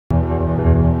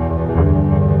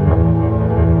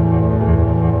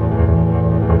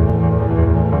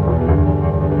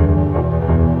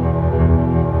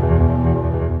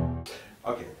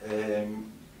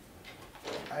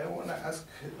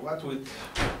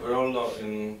Rollo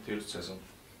in third season?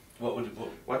 What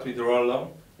with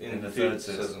Rollo in the third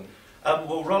season?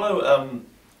 Well, Rollo,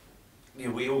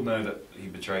 we all know that he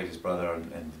betrayed his brother in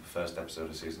the first episode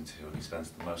of season 2, and he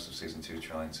spends most of season 2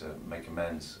 trying to make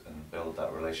amends and build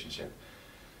that relationship.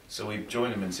 So we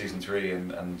join him in season 3,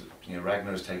 and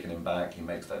Ragnar has taken him back. He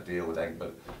makes that deal with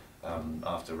Egbert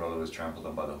after Rollo is trampled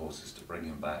on by the horses to bring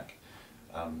him back.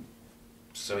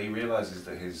 So he realizes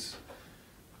that his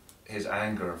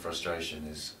anger and frustration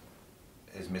is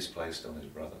misplaced on his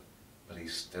brother, but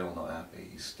he's still not happy.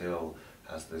 He still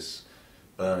has this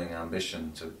burning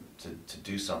ambition to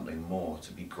do something more,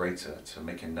 to be greater, to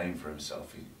make a name for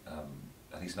himself.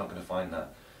 And he's not going to find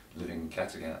that living in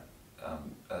Kattegat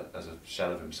as a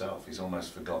shell of himself. He's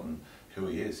almost forgotten who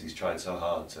he is. He's tried so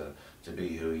hard to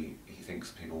be who he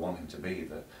thinks people want him to be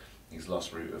that he's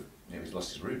lost he's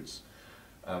lost his roots.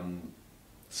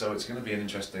 So it's going to be an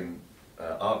interesting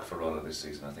arc for Rollo this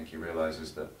season. I think he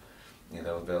realizes that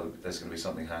there's going to be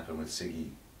something happen with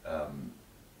Siggy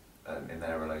in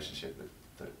their relationship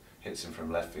that hits him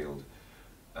from left field,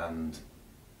 and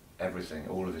everything,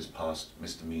 all of his past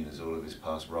misdemeanors, all of his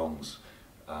past wrongs,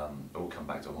 all come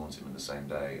back to haunt him in the same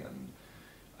day. And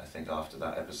I think after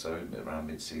that episode, around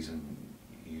mid-season,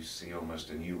 you see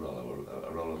almost a new Rollo,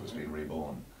 a Rollo that's been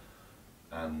reborn,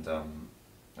 and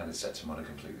it sets him on a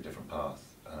completely different path.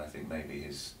 And I think maybe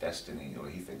his destiny, or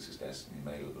he thinks his destiny,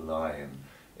 may lie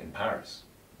in Paris,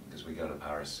 because we go to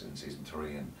Paris in season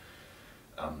 3, and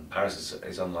Paris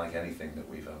is unlike anything that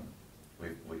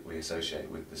we associate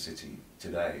with the city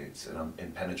today. It's an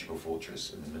impenetrable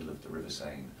fortress in the middle of the River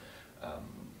Seine,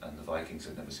 and the Vikings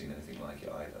had never seen anything like it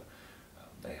either.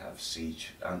 They have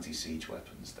anti-siege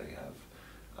weapons. They have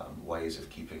ways of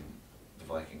keeping the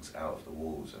Vikings out of the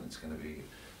walls, and it's going to be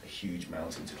a huge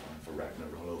mountain to climb for Ragnar,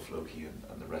 Rollo, Floki,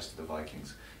 and the rest of the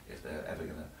Vikings if they're ever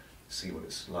going to see what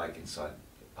it's like inside,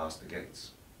 past the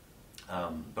gates.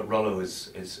 But Rollo is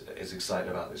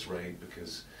excited about this raid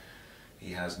because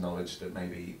he has knowledge that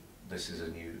maybe this is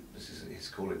his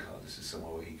calling card. This is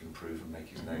somewhere where he can prove and make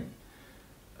his name.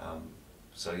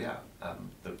 So yeah,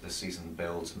 the season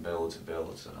builds and builds and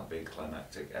builds, and our big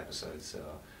climactic episodes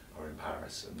are in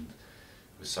Paris, and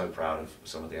we're so proud of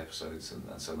some of the episodes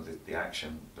and some of the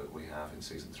action that we have in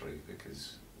season 3,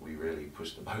 because we really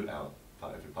pushed the boat out,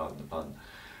 if you pardon the pun,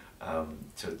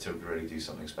 to really do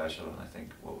something special. And I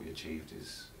think what we achieved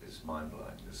is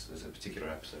mind-blowing. There's a particular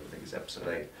episode, I think it's episode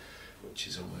 8, which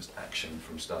is almost action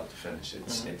from start to finish.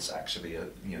 It's actually a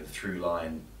through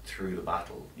line through the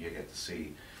battle. You get to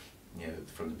see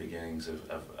from the beginnings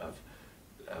of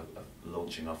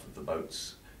launching off of the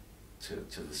boats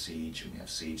to the siege, and we have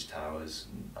siege towers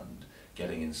and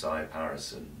getting inside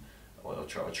Paris, or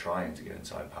trying to get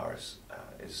inside Paris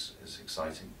is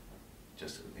exciting.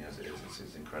 Just it's an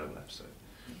incredible episode.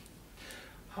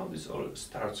 How this all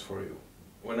starts for you?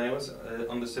 When I was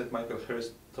on the set, Michael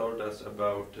Hirst told us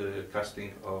about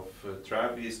casting of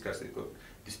Travis, casting of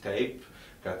this tape,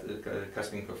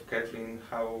 casting of Kathleen.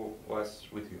 How was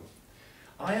with you?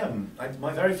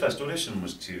 My very first audition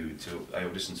was I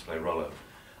auditioned to play Rollo,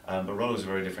 but Rollo was a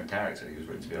very different character. He was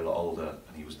written to be a lot older,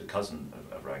 and he was the cousin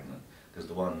of Ragnar. Because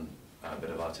the one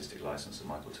bit of artistic license that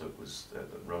Michael took was that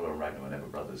Rollo and Ragnar were never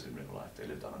brothers in real life. They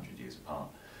lived 100 years apart,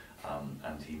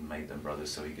 and he made them brothers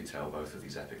so he could tell both of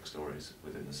these epic stories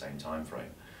within the same time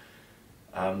frame.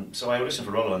 So I auditioned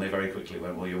for Rollo, and they very quickly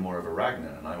went, well, you're more of a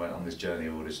Ragnar. And I went on this journey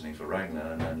of auditioning for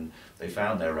Ragnar, and then they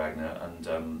found their Ragnar, and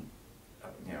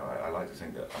I like to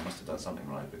think that I must have done something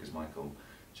right, because Michael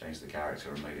changed the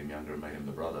character and made him younger and made him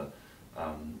the brother,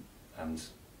 and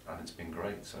it's been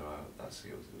great. So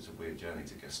it was a weird journey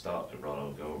to get started at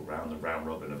Rollo, go around the round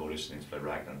robin of auditioning to play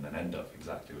Ragnar, and then end up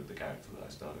exactly with the character that I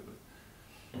started with.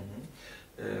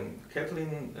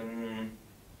 Kathleen,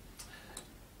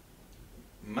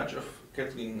 much of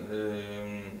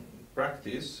Kathleen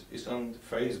practice is on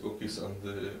Facebook, is on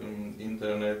the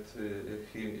internet.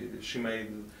 She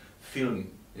made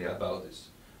film about this.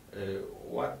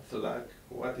 What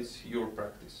is your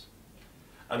practice?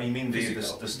 I mean, you mean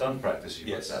the stunt practice you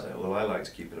yes. put out there? Well, I like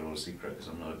to keep it all a secret because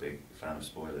I'm not a big fan of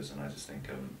spoilers, and I just think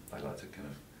I like to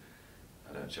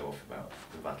I don't show off about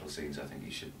the battle scenes. I think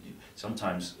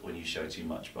sometimes when you show too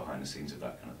much behind the scenes of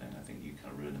that kind of thing, I think you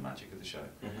kind of ruin the magic of the show.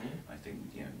 I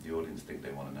think the audience think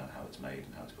they want to know how it's made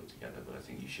and how it's put together, but I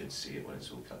think you should see it when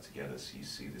it's all cut together, so you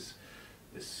see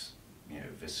this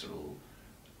visceral,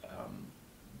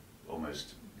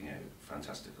 almost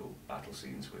fantastical battle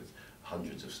scenes with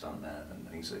hundreds of stuntmen and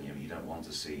things that you don't want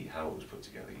to see how it was put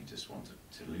together. You just want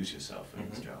to lose yourself in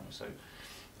this drama. So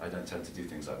I don't tend to do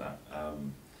things like that.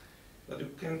 But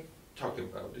you can talk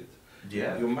about it.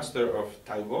 Yeah. You're master of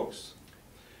Thai box.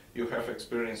 you have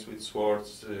experience with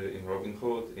swords in Robin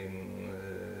Hood, in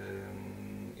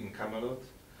Camelot.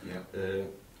 Yeah.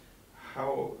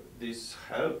 How this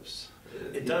helps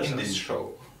It does, in I this mean,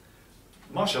 show?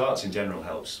 Martial arts in general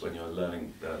helps when you're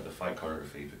learning the fight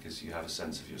choreography, because you have a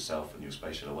sense of yourself and your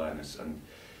spatial awareness. And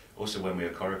also when we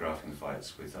are choreographing the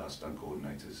fights with our stunt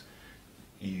coordinators,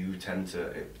 it tends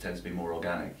to be more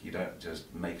organic. You don't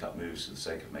just make up moves for the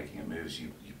sake of making up moves.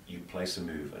 You place a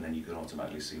move and then you can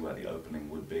automatically see where the opening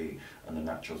would be and the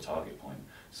natural target point.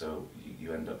 So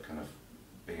you end up kind of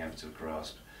being able to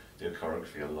grasp the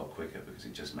choreography a lot quicker because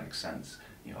it just makes sense.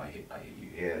 You know, I hit you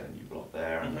here and you block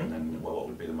there, and then what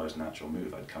would be the most natural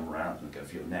move? I'd come around and go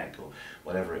for your neck or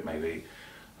whatever it may be.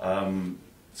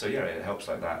 So yeah, it helps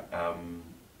like that.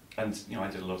 And you know, I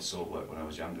did a lot of sword work when I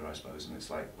was younger, I suppose, and it's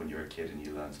like when you're a kid and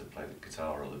you learn to play the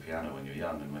guitar or the piano when you're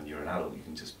young, and when you're an adult you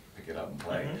can just pick it up and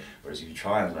play. Whereas if you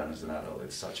try and learn as an adult,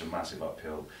 it's such a massive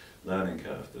uphill learning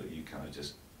curve that you kind of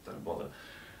just don't bother.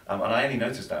 And I only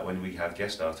noticed that when we have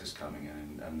guest artists coming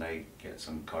in and they get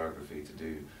some choreography to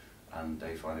do, and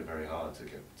they find it very hard to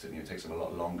get to, you know, it takes them a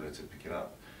lot longer to pick it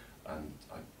up, and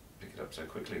I pick it up so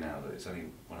quickly now that it's only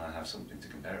when I have something to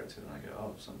compare it to and I go,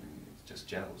 oh, something, it just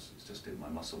gels, it's just in my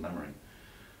muscle memory.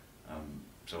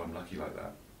 So I'm lucky like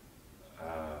that.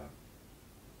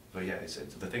 But yeah,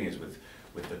 the thing is with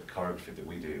the choreography that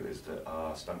we do is that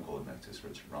our stunt coordinators,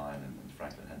 Richard Ryan and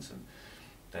Franklin Henson,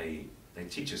 they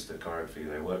teach us the choreography,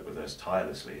 they work with us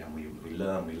tirelessly, and we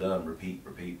learn, repeat,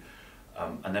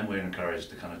 and then we're encouraged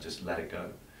to kind of just let it go.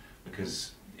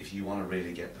 Because if you want to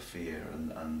really get the fear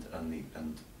and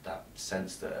that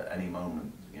sense that at any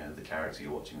moment, you know, the character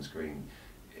you're watching on screen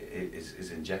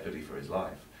is in jeopardy for his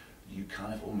life, you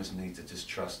kind of almost need to just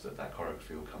trust that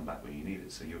choreography will come back when you need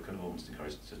it. So you're kind of almost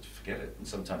encouraged to forget it. And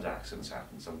sometimes accidents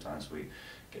happen, sometimes we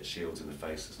get shields in the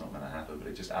face that's not going to happen, but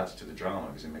it just adds to the drama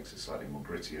because it makes it slightly more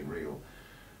gritty and real.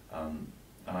 And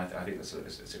I think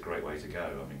it's a great way to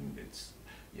go. I mean,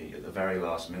 at the very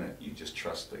last minute, you just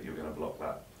trust that you're going to block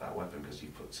that weapon because you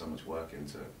put so much work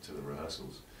into the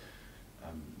rehearsals.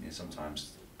 You know,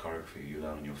 sometimes choreography you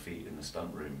learn on your feet in the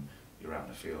stunt room, you're out in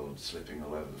the field slipping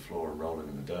all over the floor and rolling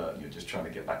in the dirt, and you're just trying to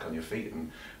get back on your feet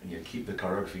and you keep the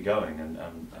choreography going, and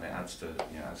it adds to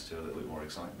a little bit more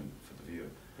excitement for the viewer.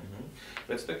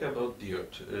 Let's talk about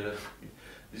dirt.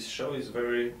 This show is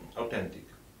very authentic.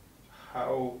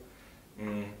 How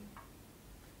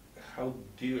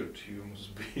dirt you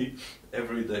must be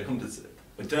every day on the set?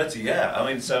 Dirty, yeah. I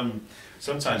mean,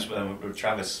 sometimes with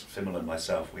Travis Fimmel and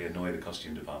myself, we annoy the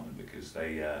costume department because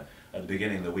they, at the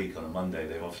beginning of the week on a Monday,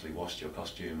 they've obviously washed your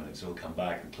costume and it's all come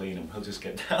back and clean, and we'll just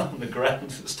get down on the ground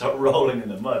and start rolling in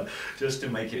the mud just to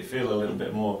make it feel a little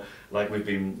bit more like we've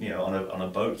been, you know, on a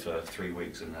boat for 3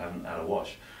 weeks and haven't had a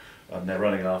wash. And they're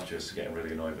running after us, getting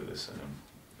really annoyed with us, and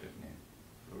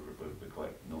we're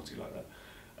quite naughty like that.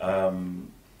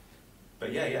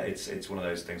 But yeah, it's one of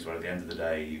those things where at the end of the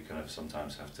day you kind of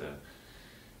sometimes have to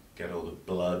get all the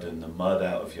blood and the mud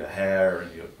out of your hair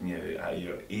and out of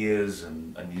your ears,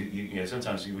 and you know,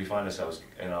 sometimes we find ourselves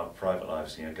in our private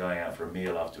lives, you know, going out for a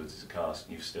meal afterwards as a cast,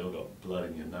 and you've still got blood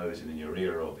in your nose and in your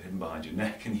ear or hidden behind your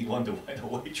neck, and you wonder why the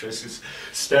waitress is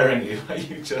staring at you like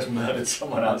you just murdered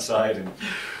someone outside. And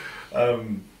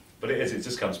but it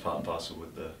just comes part and parcel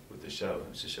with the show.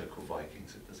 It's a show called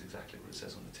Vikings. It does exactly what it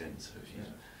says on the tin. So if you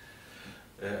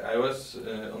I was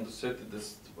on the set.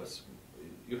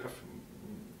 You have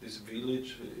this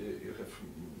village. You have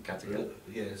Kattegat.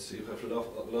 Yes, you have a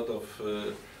lot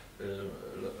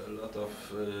of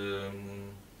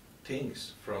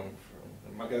things from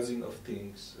a magazine of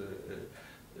things.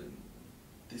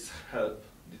 Did help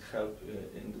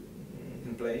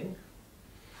in playing?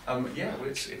 Yeah, well,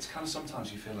 it's kind of,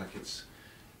 sometimes you feel like it's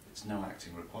no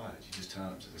acting required. You just turn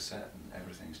up to the set and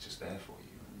everything's just there for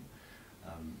you. And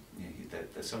you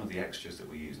know, some of the extras that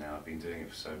we use now, I've been doing it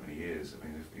for so many years. I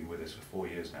mean, they've been with us for 4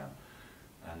 years now,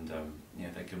 and you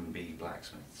know, they can be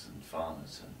blacksmiths and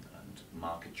farmers and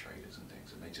market traders and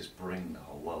things, and they just bring the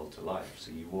whole world to life.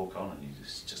 So you walk on and you're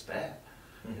just there.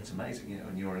 It's amazing, you know.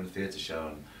 And you're in a theatre show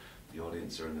and the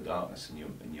audience are in the darkness, and you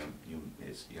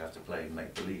have to play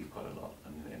make believe quite a lot.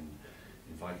 And in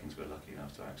Vikings, we're lucky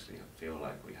enough to actually feel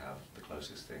like we have the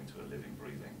closest thing to a living,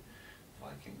 breathing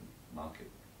Viking market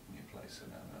place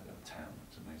in a town.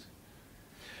 It's amazing.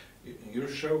 Your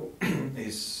show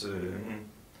is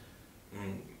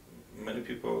many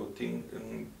people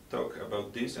talk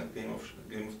about this and Game of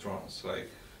Thrones,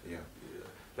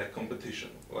 like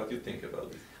competition. What do you think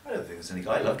about it? I don't think there's any.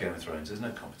 I love Game of Thrones. There's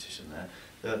no competition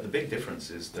there. The big difference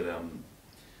is that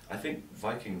I think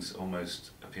Vikings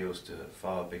almost appeals to a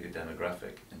far bigger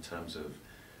demographic in terms of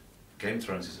Game of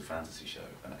Thrones is a fantasy show,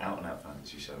 an out-and-out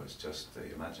fantasy show. It's just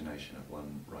the imagination of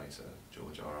one writer,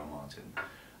 George R.R. Martin,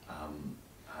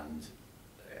 and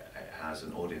it has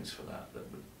an audience for that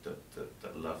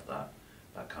love that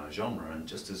kind of genre. And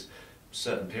just as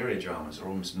certain period dramas are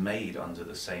almost made under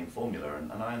the same formula,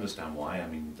 and I understand why. I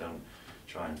mean, don't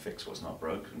try and fix what's not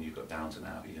broken. You've got Downton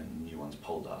Abbey and the new one's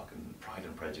Poldark and Pride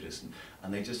and Prejudice,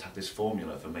 and they just have this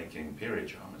formula for making period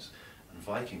dramas. And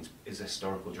Vikings is a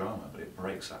historical drama, but it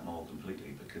breaks that mold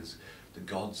completely, because the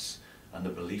gods and the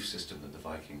belief system that the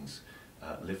Vikings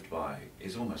lived by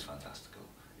is almost fantastical.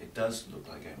 It does look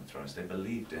like Game of Thrones. They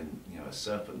believed in, you know, a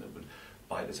serpent that would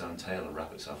bite its own tail and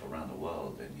wrap itself around the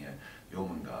world, and, you know,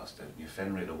 Jormungandr, and, you know,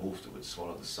 Fenrir the wolf that would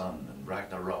swallow the sun, and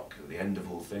Ragnarok, the end of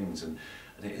all things, and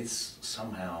it is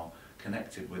somehow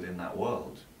connected within that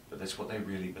world, but that's what they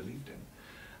really believed in.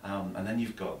 And then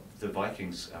you've got the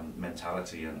Vikings'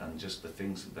 mentality, and just the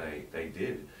things that they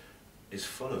did is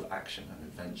full of action and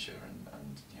adventure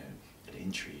and you know, and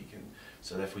intrigue, and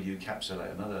so therefore you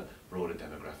encapsulate another broader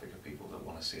demographic of people that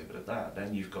want to see a bit of that.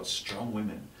 Then you've got strong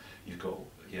women. You've got,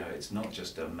 you know, it's not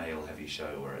just a male-heavy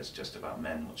show where it's just about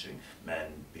men watching men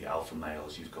be alpha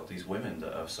males. You've got these women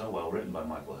that are so well written by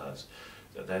Michael Hurst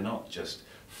that they're not just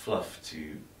fluff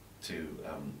to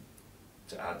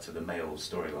add to the male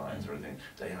storylines or anything.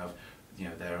 They have, you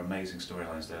know, they're amazing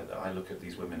storylines. I look at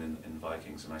these women in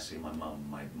Vikings and I see my mum,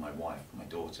 my wife, my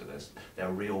daughter.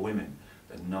 They're real women.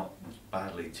 They're not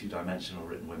badly two-dimensional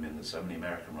written women that so many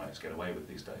American writers get away with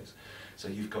these days. So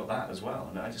you've got that as well.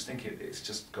 And I just think it's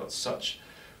just got such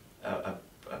a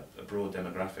broad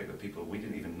demographic that people, we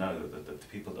didn't even know that the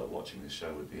people that are watching this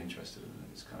show would be interested in it.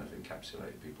 It's kind of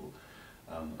encapsulated people.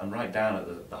 And right down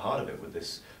at the heart of it, with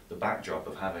the backdrop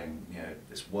of having, you know,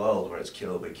 this world where it's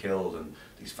kill or be killed, and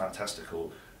these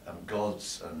fantastical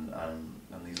gods and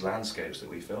these landscapes that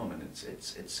we film, and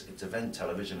it's event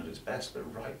television at its best. But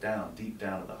right down, deep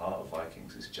down at the heart of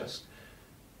Vikings, is just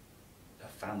a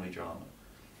family drama.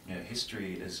 You know,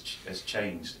 history has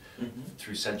changed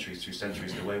through centuries.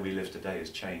 The way we live today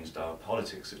has changed. Our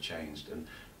politics have changed,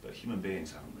 but human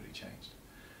beings haven't really changed.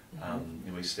 You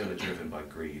know, we still are driven by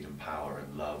greed and power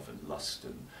and love and lust,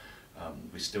 and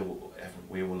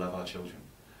we all love our children,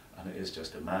 and it is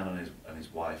just a man and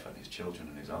his wife and his children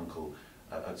and his uncle,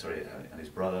 and his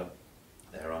brother,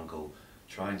 their uncle,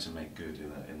 trying to make good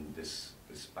in this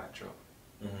backdrop.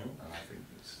 And I think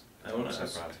I'm so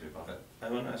proud to be part of it. I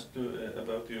want to ask you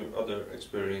about your other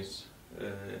experience.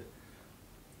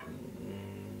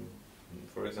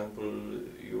 For example,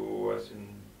 you was in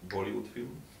Bollywood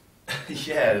film.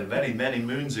 Yeah, many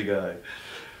moons ago.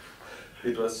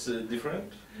 It was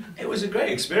different? It was a great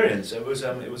experience. It was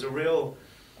a real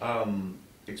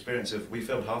experience of, we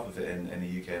filmed half of it in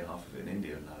the UK and half of it in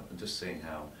India now, and just seeing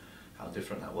how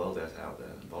different that world is out there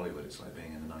in Bollywood. It's like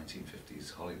being in the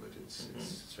 1950s Hollywood.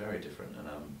 It's very different, and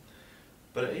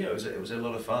but yeah, it was a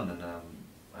lot of fun, and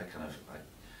I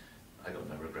got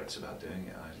no regrets about doing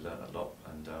it. I learned a lot,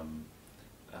 and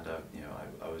you know,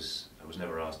 I was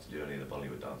never asked to do any of the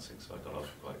Bollywood dancing, so I got off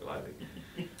quite lightly.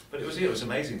 But it was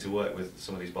amazing to work with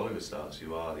some of these Bollywood stars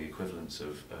who are the equivalents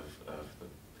of the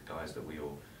guys that we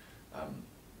all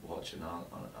watch in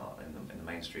the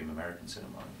mainstream American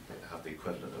cinema. They have the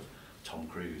equivalent of Tom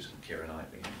Cruise and Keira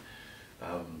Knightley,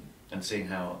 and seeing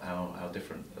how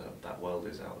different that world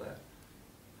is out there.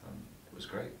 It was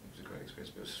great. It was a great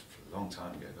experience. But it was a long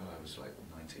time ago. I was like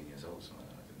 19 years old, something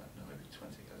like that. I didn't know, maybe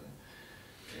 20. I don't know.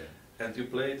 Yeah. And you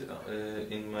played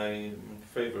in my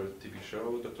favorite TV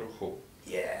show, Doctor Who.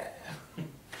 Yeah.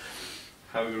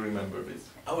 How do you remember this?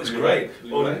 Oh, it was great.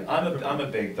 Well, I'm a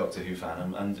big Doctor Who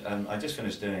fan, and I just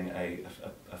finished doing a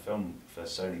film for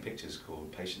Sony Pictures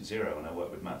called Patient Zero, and I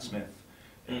worked with Matt Smith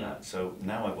in that. So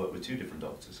now I've worked with two different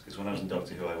Doctors, because when I was in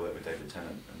Doctor Who I worked with David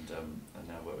Tennant, and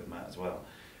now I work with Matt as well.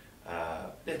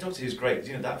 Yeah, Doctor Who's great.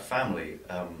 You know, that family,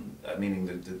 meaning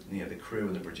the crew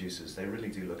and the producers, they really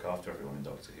do look after everyone in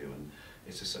Doctor Who, and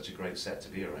it's just such a great set to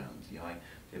be around. You know, I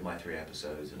did my 3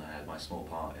 episodes, and I had my small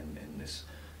part in this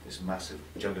massive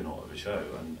juggernaut of a show,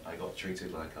 and I got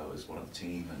treated like I was one of the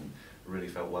team, and really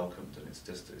felt welcomed. And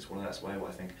it's one of that's why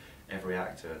I think every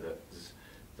actor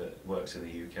that works in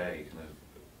the UK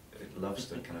loves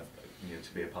to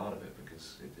to be a part of it,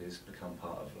 because it has become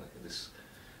part of like this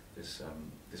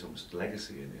almost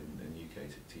legacy in UK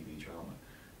TV drama.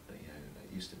 That, you know,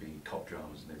 it used to be cop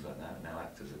dramas and things like that. Now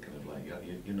actors are kind of like,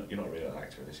 you're not really an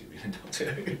actor unless you've been in Doctor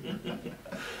Who.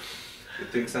 You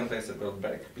think sometimes about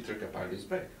Beck. Peter Capaldi's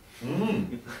Beck.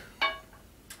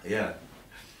 Yeah.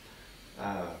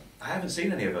 I haven't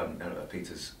seen any of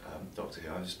Peter's Doctor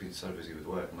Who. I've just been so busy with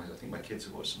work, and I think my kids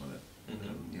have watched some of it.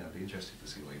 Yeah, I'd be interested to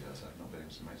see what he does. I've not been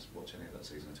able to watch any of that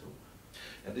season at all.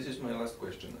 And this is my last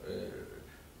question.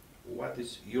 What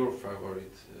is your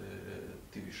favorite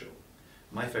TV show?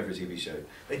 My favourite TV show.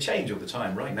 They change all the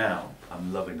time. Right now,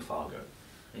 I'm loving Fargo.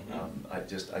 I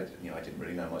didn't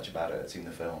really know much about it. I'd seen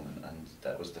the film, and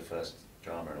that was the first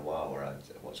drama in a while where I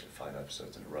watched like 5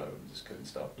 episodes in a row and just couldn't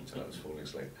stop until I was falling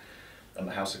asleep.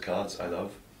 House of Cards, I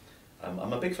love.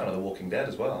 I'm a big fan of The Walking Dead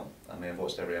as well. I mean, I've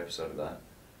watched every episode of that.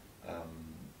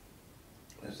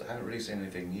 I haven't really seen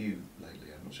anything new lately.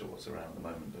 I'm not sure what's around at the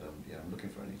moment, but yeah, I'm looking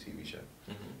for a new TV show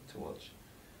to watch.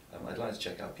 I'd like to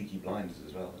check out Peaky Blinders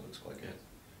as well. That looks quite good.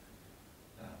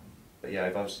 But yeah,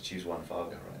 if I was to choose one,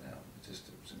 Fargo right now.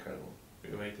 It's incredible.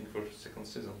 We're waiting for the second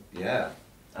season. Yeah,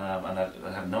 and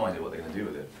I have no idea what they're going to do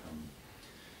with it.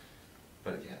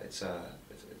 But yeah,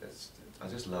 I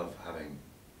just love having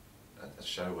a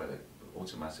show where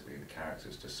automatically the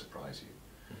characters just surprise you.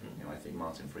 You know, I think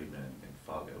Martin Friedman in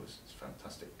Fargo was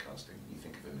fantastic casting. You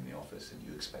think of him in The Office and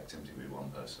you expect him to be one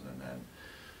person, and then,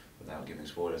 without giving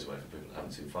spoilers away for people who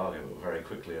haven't seen Fargo, but very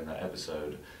quickly in that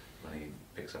episode, when he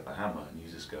picks up a hammer and you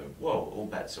just go, whoa, all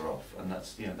bets are off. And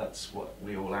that's, you know, that's what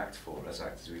we all act for. As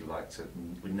actors,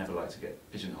 we never like to get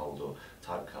pigeonholed or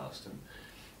typecast, and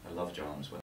I love dramas where